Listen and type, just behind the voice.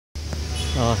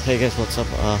Hey guys, what's up?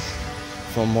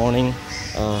 From morning,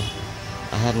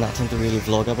 I had nothing to really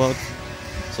vlog about,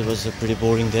 so it was a pretty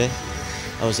boring day.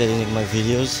 I was editing my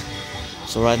videos.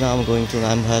 So right now I'm going to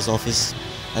Naim's office,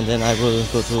 and then I will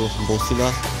go to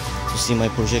Bosila to see my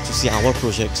project, to see our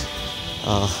project,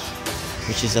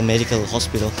 which is a medical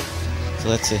hospital. So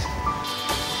let's see.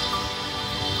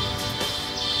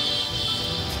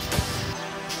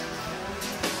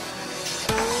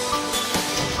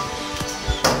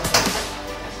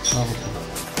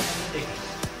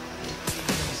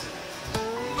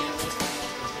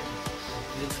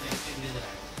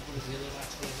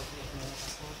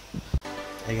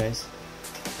 Hey guys,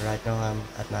 right now I'm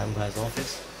at Naim's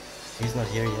office. He's not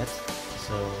here yet,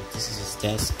 so this is his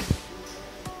desk.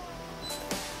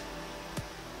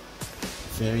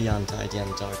 Very untidy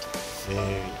and dark.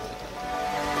 Very untidy.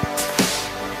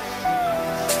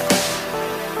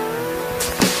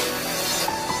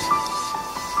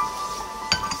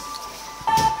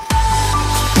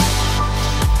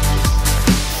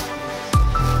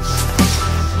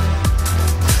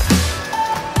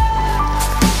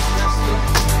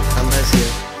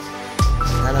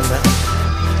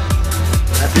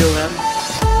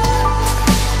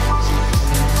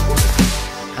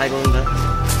 Hi, Govinda.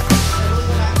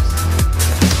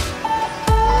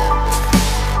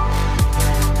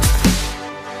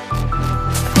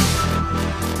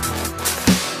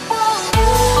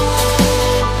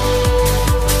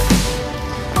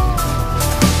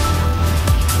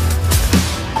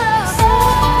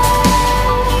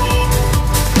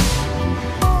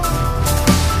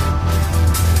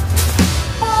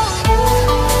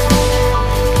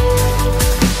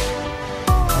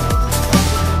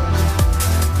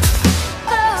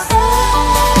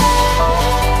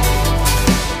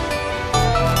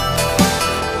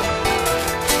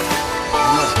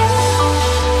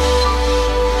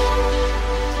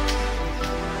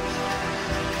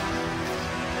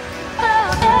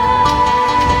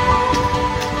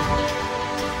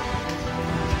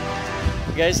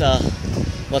 Guys,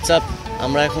 what's up?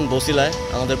 আমরা এখন বসিলায়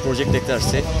আমাদের project দেখতে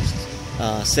আসছি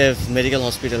save medical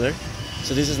হসপিটালের।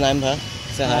 So this is Naim ভাই,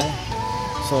 সে high.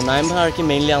 So Naim ভাই আর কি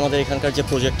mainly আমাদের এখানকার যে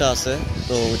প্রজেক্টটা আছে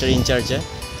তো ওইটার ইনচার্জে।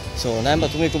 সো নাইম ভাই,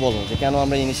 তুমি একটু বলো যে কেন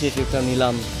আমরা ইনিশিয়েটিভটা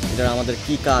নিলাম, এটা আমাদের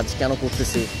কি কাজ, কেন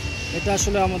করতেছি? এটা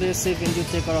আসলে আমাদের সেভ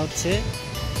এনজিওতে করা হচ্ছে।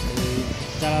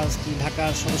 যারা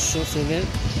ঢাকার সদস্য সেভের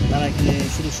তারা এখানে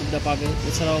সুযোগ সুবিধা পাবে।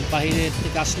 এছাড়াও বাইরের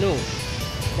থেকে আসলেও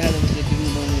দেখা যাবে যে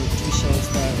বিভিন্ন ধরনের চিকিৎসা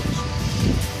ব্যবস্থা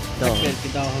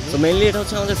দেওয়া হবে। তো মেইনলি এটা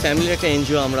হচ্ছে আমাদের ফ্যামিলির একটা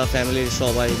এনজিও, আমরা ফ্যামিলির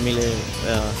সবাই মিলে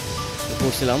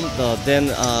করছিলাম। দেন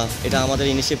এটা আমাদের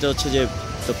ইনিশিয়েটিভটা হচ্ছে যে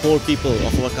the poor people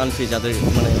of our country, যাদের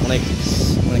অনেক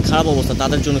খারাপ অবস্থা,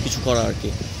 তাদের জন্য কিছু করা আর কি।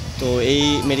 তো এই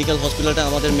মেডিকেল হসপিটালটা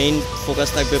আমাদের মেইন ফোকাস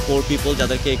থাকবে পোর পিপল,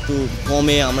 যাদেরকে একটু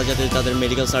কমে আমরা যাতে তাদের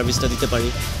মেডিকেল সার্ভিসটা দিতে পারি।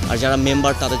 আর যারা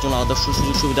মেম্বার তাদের জন্য আদর্শ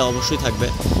সুযোগ সুবিধা অবশ্যই থাকবে,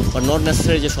 বাট নট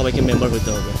নেসেসারি যে সবাইকে মেম্বার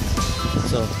হতে হবে।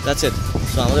 So that's it.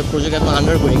 সো আমাদের প্রজেক্ট এখন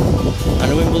আন্ডারগোয়িং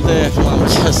বলতে এখন আমরা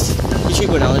জাস্ট কিছুই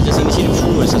করি না, আমাদের জাস্ট ইনিশিয়েটিভ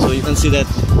শুরু হয়েছে। So you can see that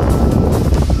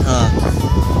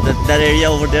area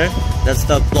over there, that's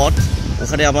the plot.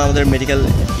 ওখানে আমরা আমাদের মেডিকেল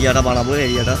ইয়াটা বানাবো,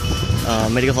 এরিয়াটা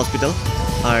medical hospital.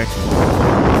 R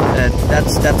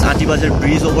that's Atibazar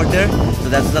bridge over দেয়ার। তো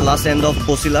that's the last end of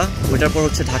Basila. ওইটার পর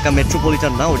হচ্ছে ঢাকা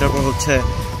মেট্রোপলিটন না, ওইটার পর হচ্ছে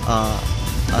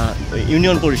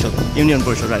ইউনিয়ন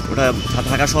পরিষদ রাইট, ওটা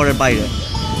ঢাকা শহরের বাইরে।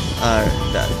 আর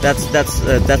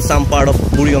that's some part of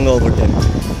Buriganga over there.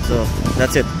 So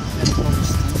that's it.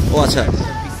 ও আচ্ছা,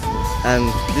 and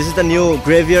this is the new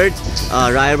graveyard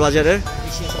রায়ের বাজারের,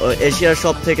 এশিয়ার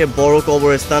সব থেকে বড়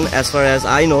কবরস্থান as far as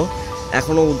I know।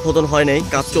 এখনো উদ্বোধন হয় নাই,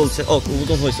 কাজ চলছে।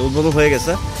 উদ্বোধন হয়ে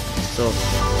গেছে। So